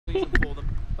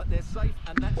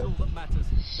and that's all that matters.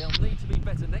 They'll need to be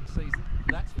better next season,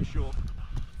 that's for sure.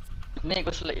 Ni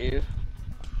aku select je.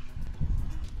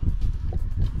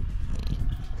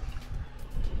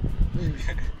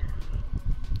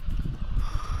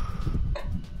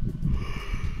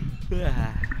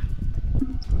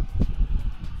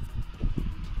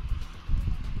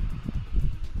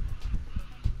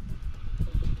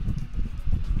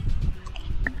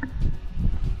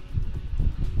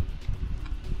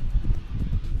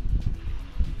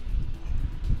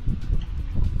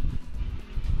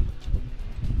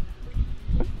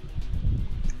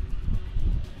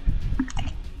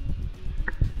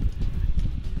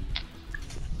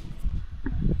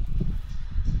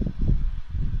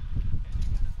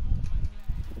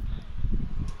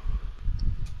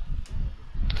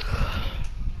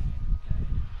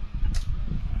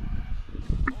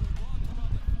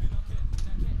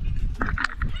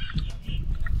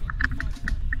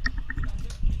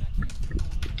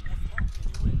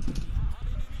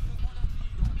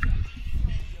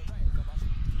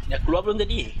 Dah keluar belum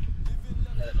tadi?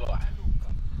 Dah keluar.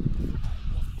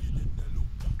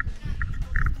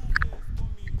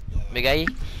 Megai.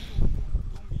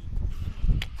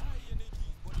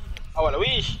 Awal lah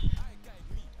wish.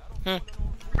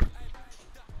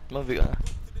 Mavik ah.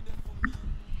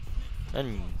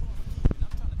 Alamak.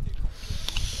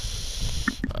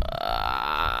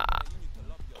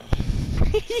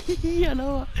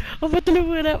 Apa tu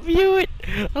lupa nak mute?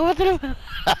 Apa tu lupa?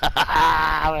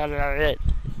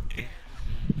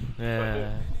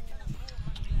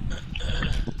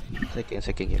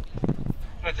 Second game.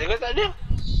 Tengok tak ada.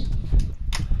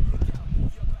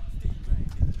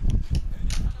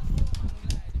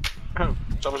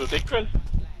 Sama tu tackle.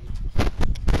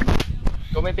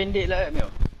 Kau main pendek lah Mio.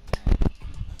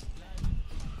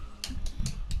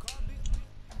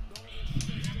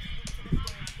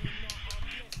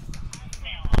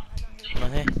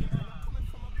 Mana?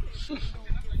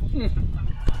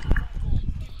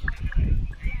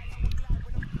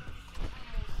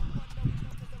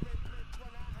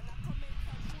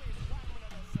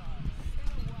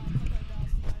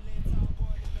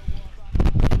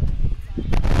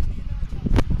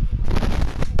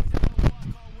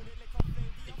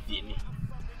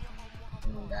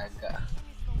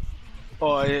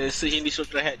 Oh, sehin disuruh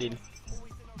try hack Din.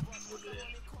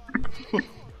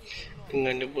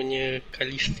 Dengan dia punya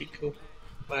kalistik tu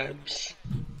habis.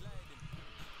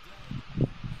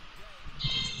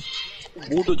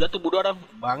 Bodoh jatuh bodoh orang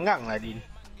bangang lah Din.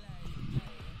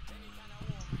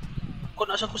 Kau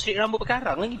nak suruh aku serik rambut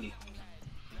berkarang lagi ni.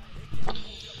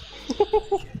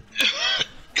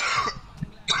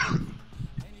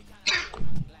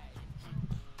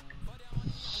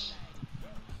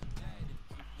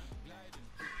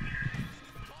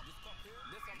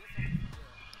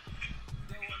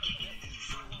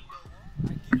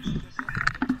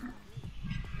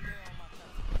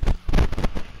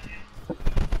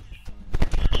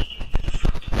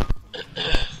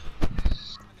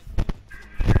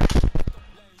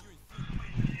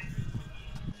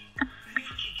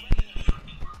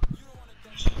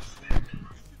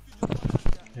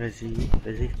 Razi.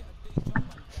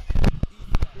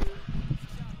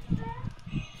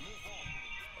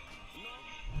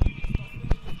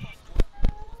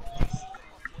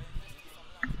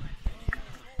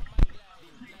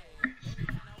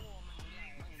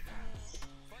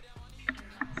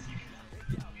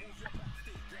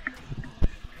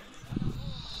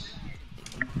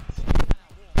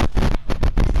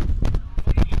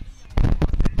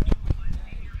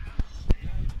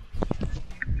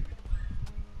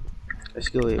 Let's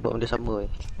go buat benda sama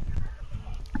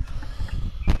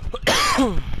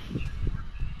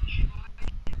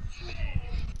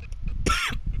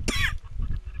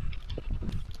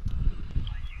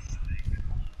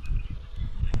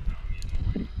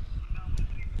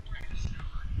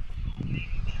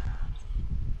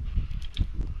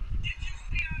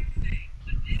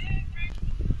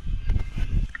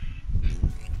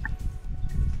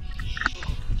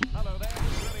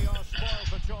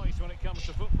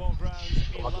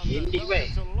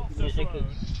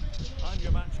I'm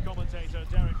your match commentator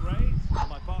Derek Ray, and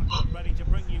my partner ready to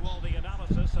bring you all the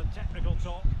analysis and technical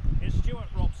talk is Stuart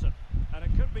Robson. And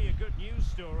it could be a good news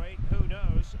story, who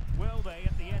knows? Will they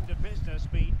at the end of business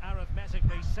be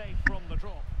arithmetically safe from the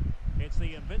drop? It's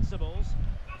the Invincibles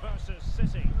versus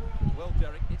City. Well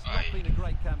Derek, it's not been a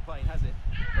great campaign, has it?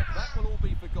 But that will all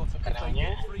be forgotten if they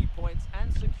get 3 points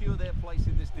and secure their place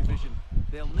in this division.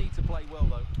 They'll need to play well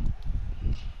though.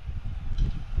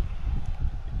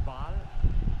 Ball.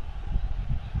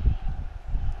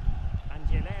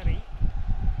 Angeleri.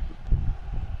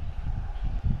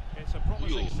 It's That's a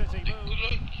promising City move.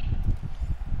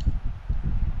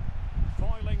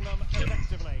 Foiling them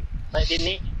effectively. Baik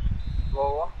sini.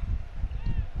 Bawah.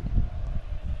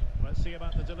 Let's see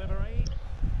about the delivery.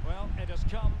 Well, it has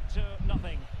come to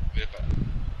nothing.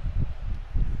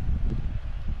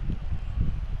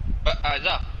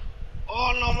 Azhar.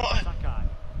 Oh lama. Sakai.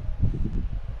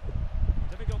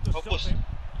 Difficult to stop him.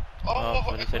 Oh,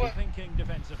 sorry. Thinking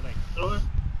defensively.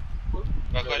 Kau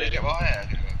ada kat bawah ya?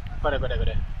 Kau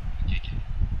ada. Okey.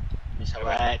 Ni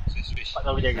sahabat. Switch. Pak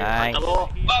tahu berjaga. Nice.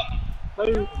 Pak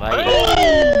tahu. Baik.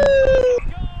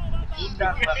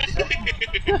 Indah.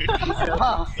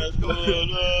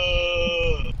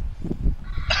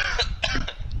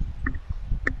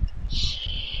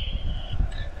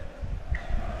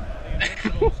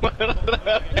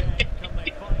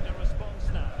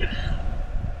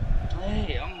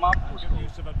 Mampus tu.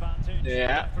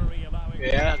 Ya.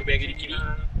 Ya, aku bagi di kiri.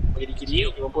 Bagi di kiri,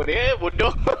 mampu dia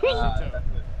bodoh.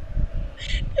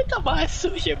 Dia tak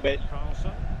masuk Syabat.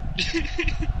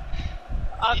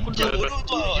 Aku bodoh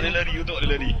tu awak dia lari, untuk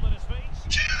dia lari.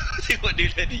 Tengok dia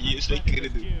lari, striker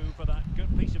dia tu.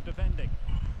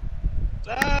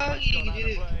 Lari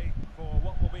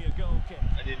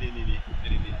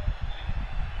dia.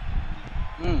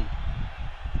 Ni.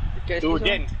 Tu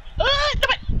Jen.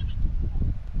 Dapat.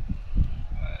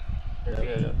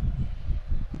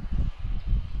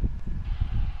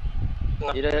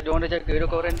 Dia orang dah jaga dah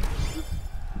korang.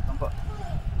 Nampak?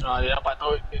 Dia dapat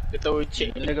tahu, dia tahu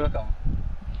check. Dia ke belakang.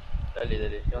 Tadi.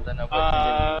 Dia orang tak nak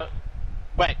buat.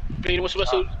 Buat. Play nombor 11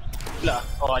 tu. Lah.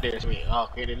 Oh ada sebenarnya.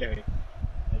 Okay dia lah.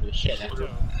 Aduh shit lah. 10.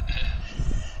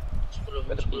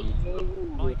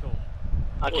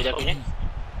 Okay jatuhnya.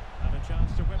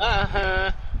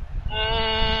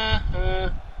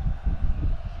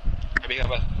 Habis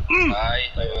kapal. Baik.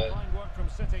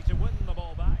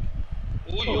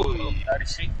 Dari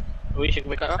sini. Ui,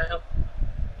 aku backup lah.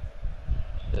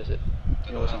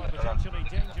 Potentially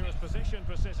dangerous position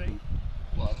for City.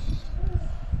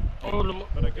 Oh,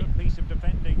 lemah. But a good piece of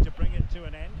defending to bring it to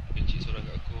an end. Kecil seorang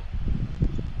kat aku.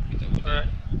 Kita boleh.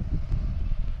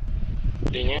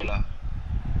 Bolehnya lah.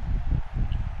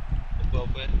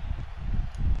 Apa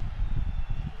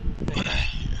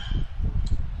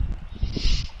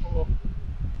Oh.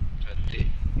 Cantik.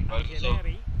 Bagus tu.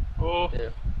 Oh.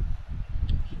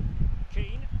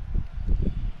 Keane.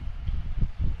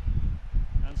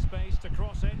 And space to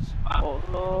cross it. Allah.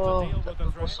 To deal with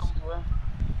the threat.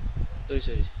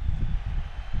 Sorry.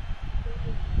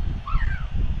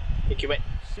 Thank you, mate.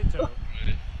 Sito.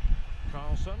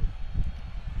 Carlson.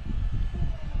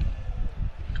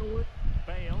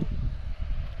 Bale.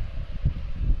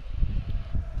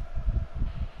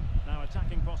 Now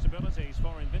attacking possibilities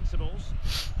for Invincibles.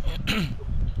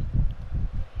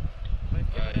 They've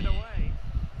given it away.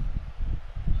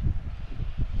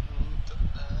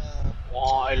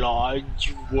 Wah,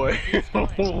 laju boy.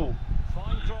 Fine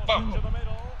cross into the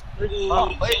middle.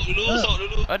 Sok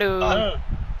dulu. Aduh.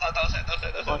 Tak set.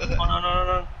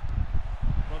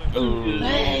 No.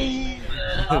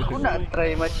 Aku nak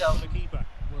try macam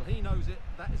Well, he knows it.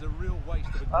 That is a real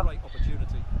waste of a great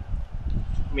opportunity.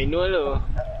 Manual tu.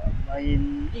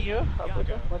 main ni ke apa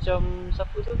tu macam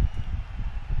siapa tu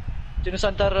macam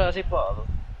Nusantara sepak tu.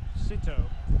 Sito.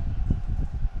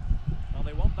 Well,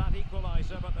 they want that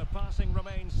equaliser, but the passing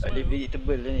remains slow. Dia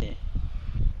predictable ni.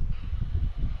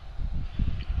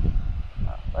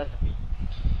 Apa tapi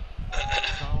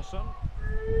Carlson.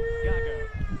 Gago.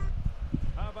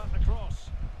 How about the cross?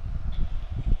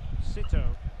 Sito.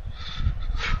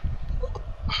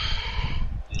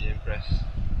 Impress.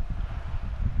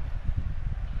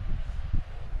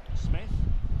 Smith.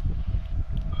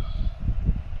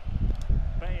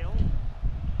 Bale.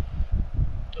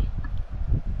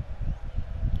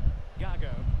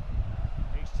 Gago.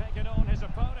 He's taken on his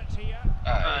opponent here.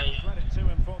 Credit to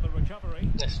him for the recovery.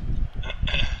 Yes.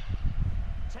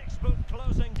 Textbook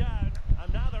closing down,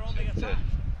 and now they're on the attack.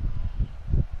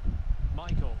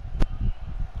 Michael.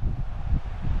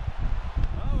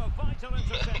 Oh, a vital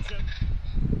interception.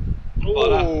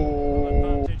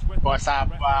 Oh, kau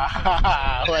sabar.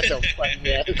 What the fuck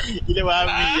man. Gila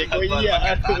babi je kau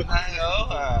iya tu.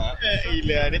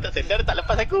 Gila ni tak sedar tak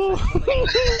lepas aku.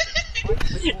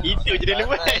 Itu je dia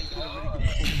lepas.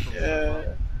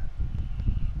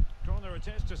 Corner it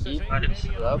is to City. Ada Maybe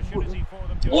an opportunity for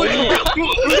them to. Oh,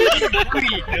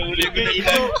 Boleh beli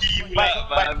lagi pula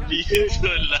babi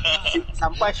solah.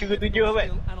 sampai sugar 7 abad.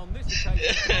 And on this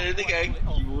occasion, Ini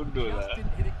kaki bodoh lah. just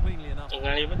didn't hit it cleanly enough.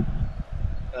 Tengah ni apa?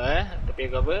 Tapi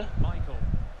aku apa? Michael.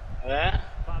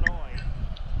 Valoy.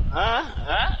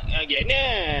 Gimana?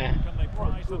 Can they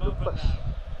prize them open now?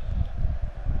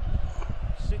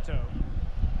 Sito.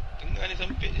 Tengah ni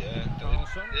sempit je. Dia tak nak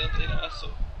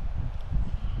masuk.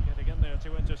 Getting in there to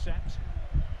intercept.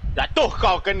 Jatuh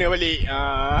kau kena balik.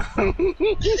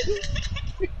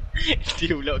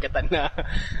 Dia pula kat tanah.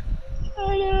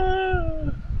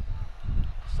 Alah.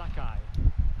 Sakai.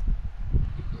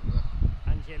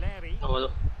 Angeleri. Awak tu.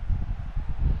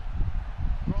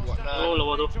 Crossed Buat out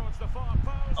lawa tu. towards the far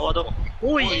post. Awak tu.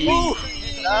 Ui.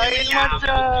 Lain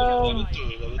macam.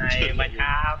 Betul. Lain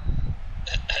macam.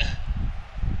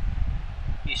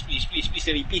 Please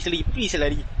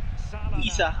lari. Salah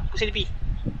Please now. lah. Pusing tepi.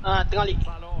 Tengah lik.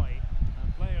 Baloy.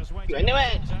 And players waiting Gimana, for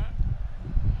man? counter.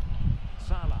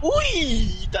 Salah. Ui,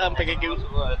 tak sampai kaki.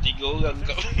 Wah, 3 orang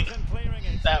kau. Succeeds in clearing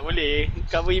it. Tak boleh.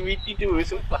 Cover MVP tu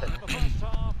sumpah. The first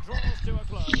half draws to a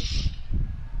close.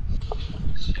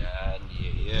 Sian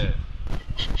dia, ya.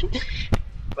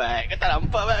 Bat, kau tak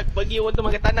nampak bat. Aku bagi orang tu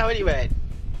makan tanah balik bat.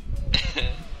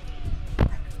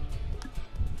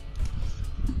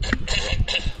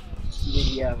 Dia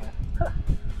diam lah.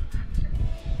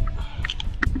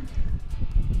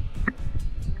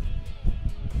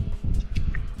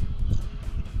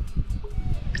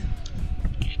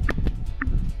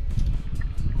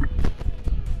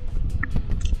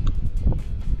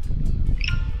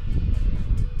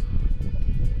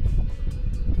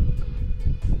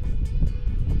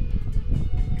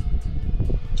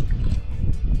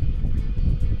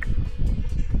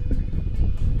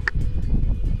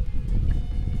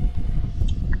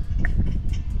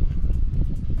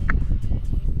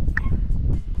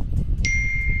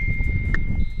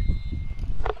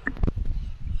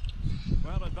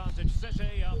 Well, advantage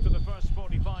City after the first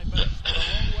 45 minutes, but a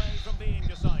long way from being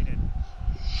decided.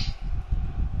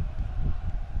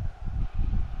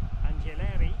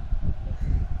 Angeleri.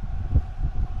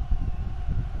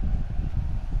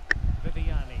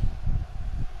 Viviani.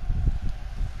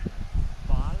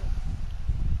 Val.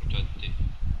 Cantik.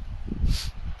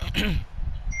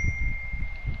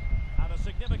 And a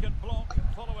significant block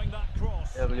following that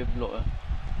cross. Dia boleh block lah.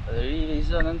 Tadi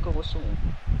Rizal dengan kau kosong. And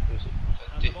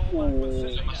the Cantik. ball back with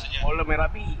City now. Maksudnya Bola merah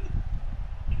api.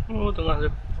 Oh, tengah tu.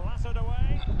 Clattered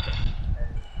away.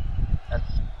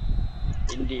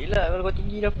 Indik lah kalau kau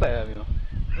tinggi dapat lah memang.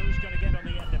 Who's going to get on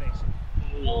the end of it?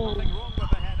 Nothing wrong with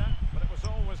the header, but it was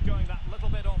always going that little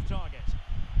bit off target.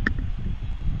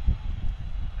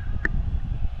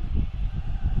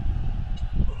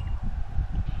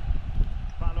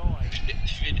 Baloy.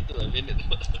 Pendek tu lah, pendek tu.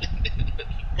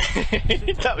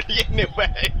 Tak boleh kena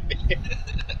bat.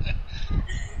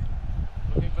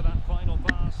 Looking for that final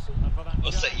pass and for that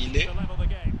Offside chance gila. to level the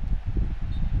game.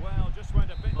 Well, just went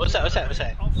a bit Offside.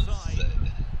 offside.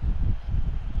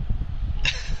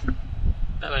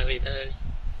 Tak lari, tak lari.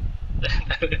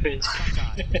 Tak lari.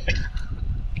 Sakai.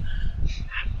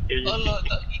 Alah,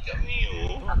 tak pergi kat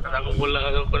Mio. Tak aku bola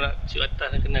kalau kau nak shoot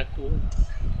atas kena aku.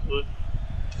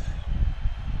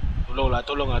 Tolonglah.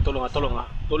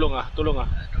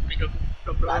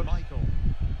 Michael.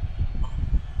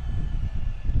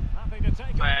 Happy to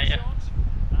take on Baik, the ya. shot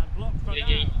and block for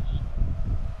Okay.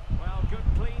 now. Well, good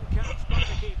clean catch by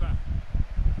the keeper.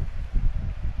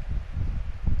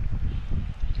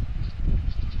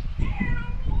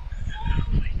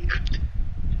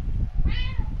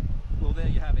 Well, there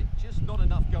you have it. Just not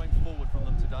enough going forward from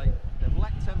them today. They've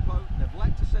lacked tempo, they've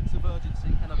lacked a sense of urgency,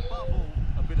 and above all,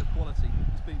 a bit of quality.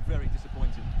 It's been very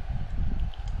disappointing.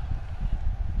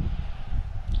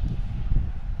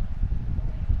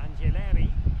 Angeleri.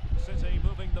 City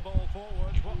moving the ball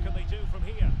forward. What can they do from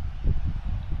here?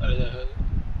 Sorry.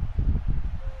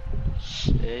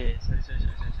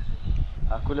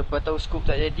 Aku lepas tahu scoop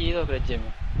tak jadi tu aku dah jam.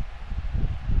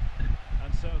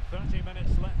 And so 30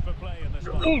 minutes left for play in this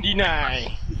one.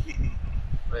 Deny.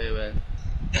 Well.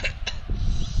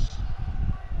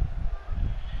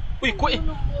 Ui, kuat.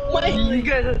 Mai.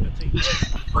 The team.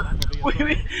 That'll be a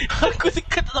Ui. Aku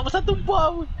sekat tak sampai satu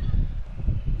bar pun.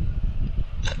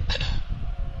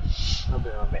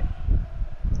 Ambil.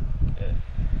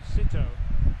 Sito.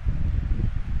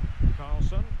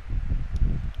 Carlson.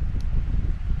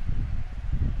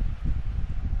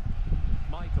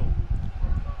 Michael.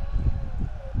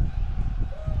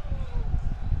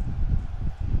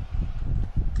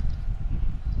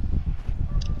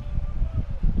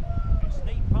 It's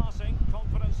neat passing,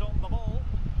 confidence on the ball.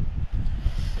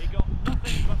 He got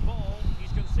nothing but ball.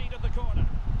 He's conceded the corner.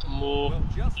 Well,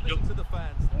 just listen to the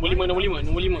fans. Nombor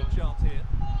lima. Chance here.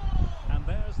 And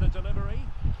there's the delivery.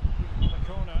 The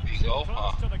corner. Kau,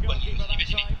 Close to the buat ni, goalkeeper that di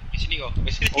sini. time. Di sini kau.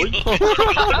 Di sini Oi. kau.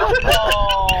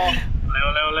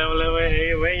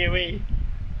 Weh.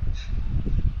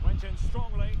 Went in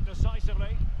strongly,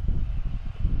 decisively.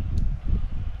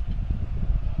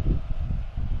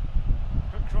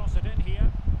 cross it in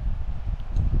here.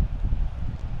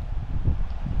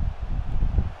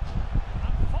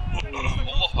 And fired across the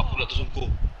Oh, aku pula tersungkur.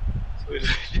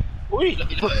 Ui.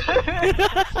 Lebar.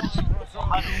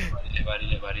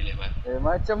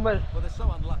 Macam bal. Well, they're so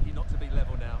unlucky not to be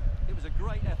level now. It was a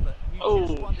great effort. You just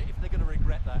Oh. wonder if they're going to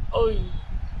regret that. Ui.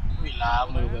 Ui,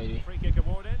 lama balik. Free kick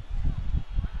awarded.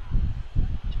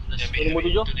 Nombor 7.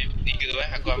 Itu ni 3 tu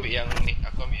aku ambil yang ni.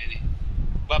 Aku ambil yang ni.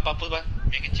 Apa-apa bang?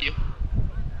 Yang kecil tu.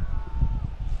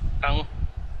 Kang.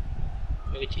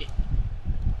 Yang kecil.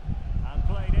 And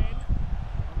played in.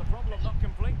 And the problem not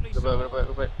completely solved.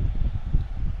 Berapa.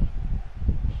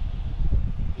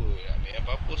 Ui, ambil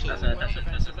apa-apa so.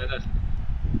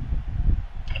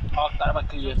 Oh, tak dapat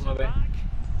clear semua baik.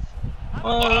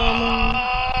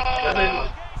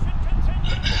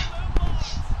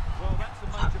 Well, that's the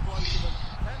major blow to them.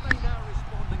 Can they now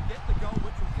respond and get the goal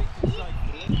which will keep them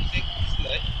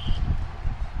safe?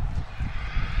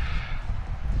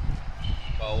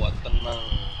 Bawa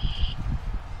tenang.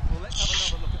 Well, let's have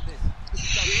another look at this.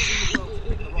 He's done really well to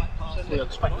pick the right pass. Ui, aku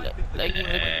cepat. I think they're gonna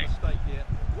make a mistake here.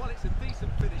 While it's a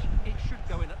decent finish, it should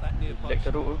go in at that near Leg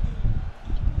post. teruk.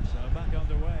 So back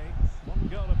underway. One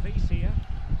goal apiece here.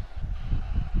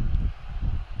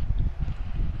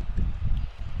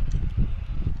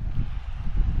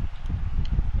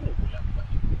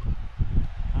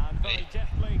 And very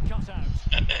deftly cut out.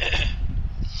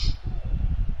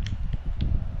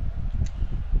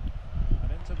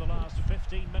 And into the last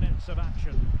 15 minutes of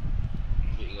action.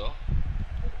 Ambil kau.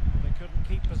 They couldn't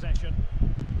keep possession.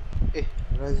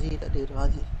 Razi tak ada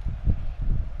Razi.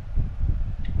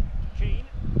 Keane.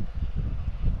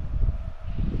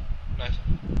 Nice.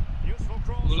 Useful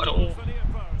cross Good. towards the near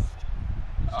post.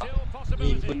 Still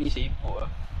possibilities. Polis sibuk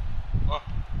lah. Oh,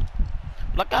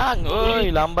 Belakang. Oi,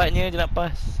 lambatnya je nak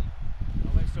pas.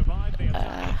 Well, they survived the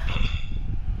attack.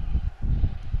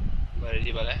 mari di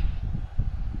balik.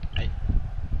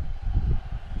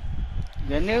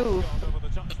 Gana. Gone over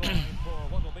the touchline for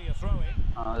what will be a throw-in.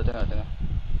 Tengah.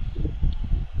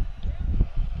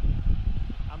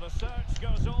 And the search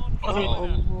goes on for the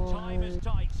winner. Time is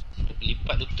tight.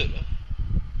 Lipat lutut lah.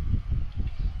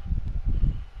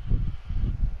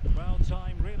 Well,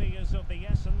 time really is of the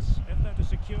essence. If they're to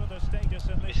secure their status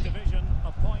in this division,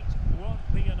 a point won't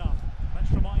be enough.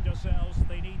 Let's remind ourselves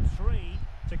they need 3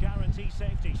 to guarantee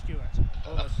safety, Stuart.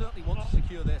 Well, they certainly want to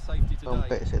secure their safety today,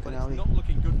 Dompet saya but tengah it's ni. not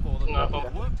looking good for them. Tengah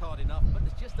They've worked hard enough, but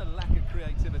there's just a lack of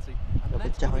creativity, and Dah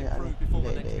that's pecah to banyak ni. improve before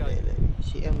the next game.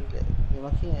 CM dia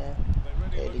makin They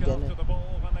really di look Ghana. after the ball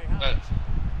when they have Well. it.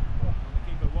 And the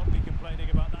keeper won't be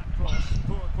complaining about that cross.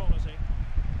 Poor quality.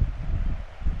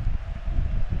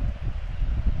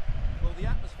 Well, the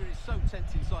atmosphere is so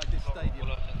tense inside this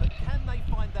stadium, but can they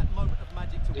find that moment of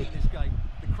magic to win this game?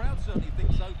 The crowd certainly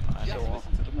think so. Just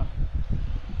listen to them.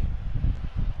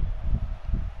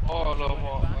 Oh,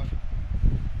 lama.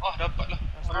 Oh, dapat lah.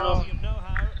 That's plenty of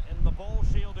know-how in the ball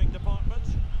shielding department.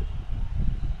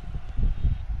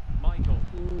 Michael,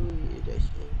 Ui,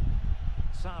 dahsyat.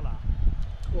 Salah.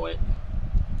 Oi.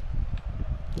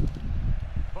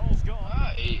 Ball's gone.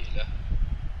 Lah.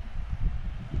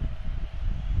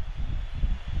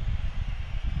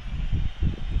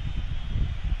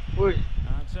 Ui.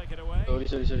 And take it away. Sorry.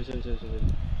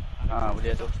 And Ah, across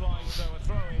boleh the tu. touchline, so a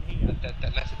throw in here.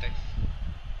 Tak lah setek.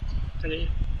 Tadi.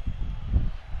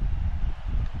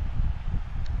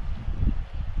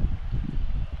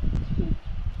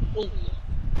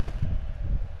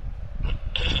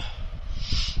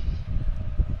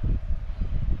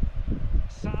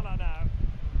 Salah now.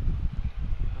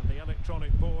 And the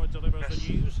electronic board delivers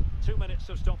the news. 2 minutes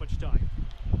of stoppage time.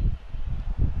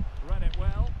 Read it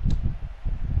well.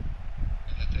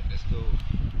 Let's go.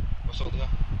 Kosong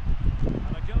tengah.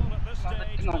 And a goal at this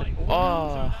stage might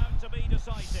Oh. turn out to be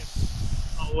decisive.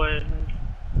 Awal.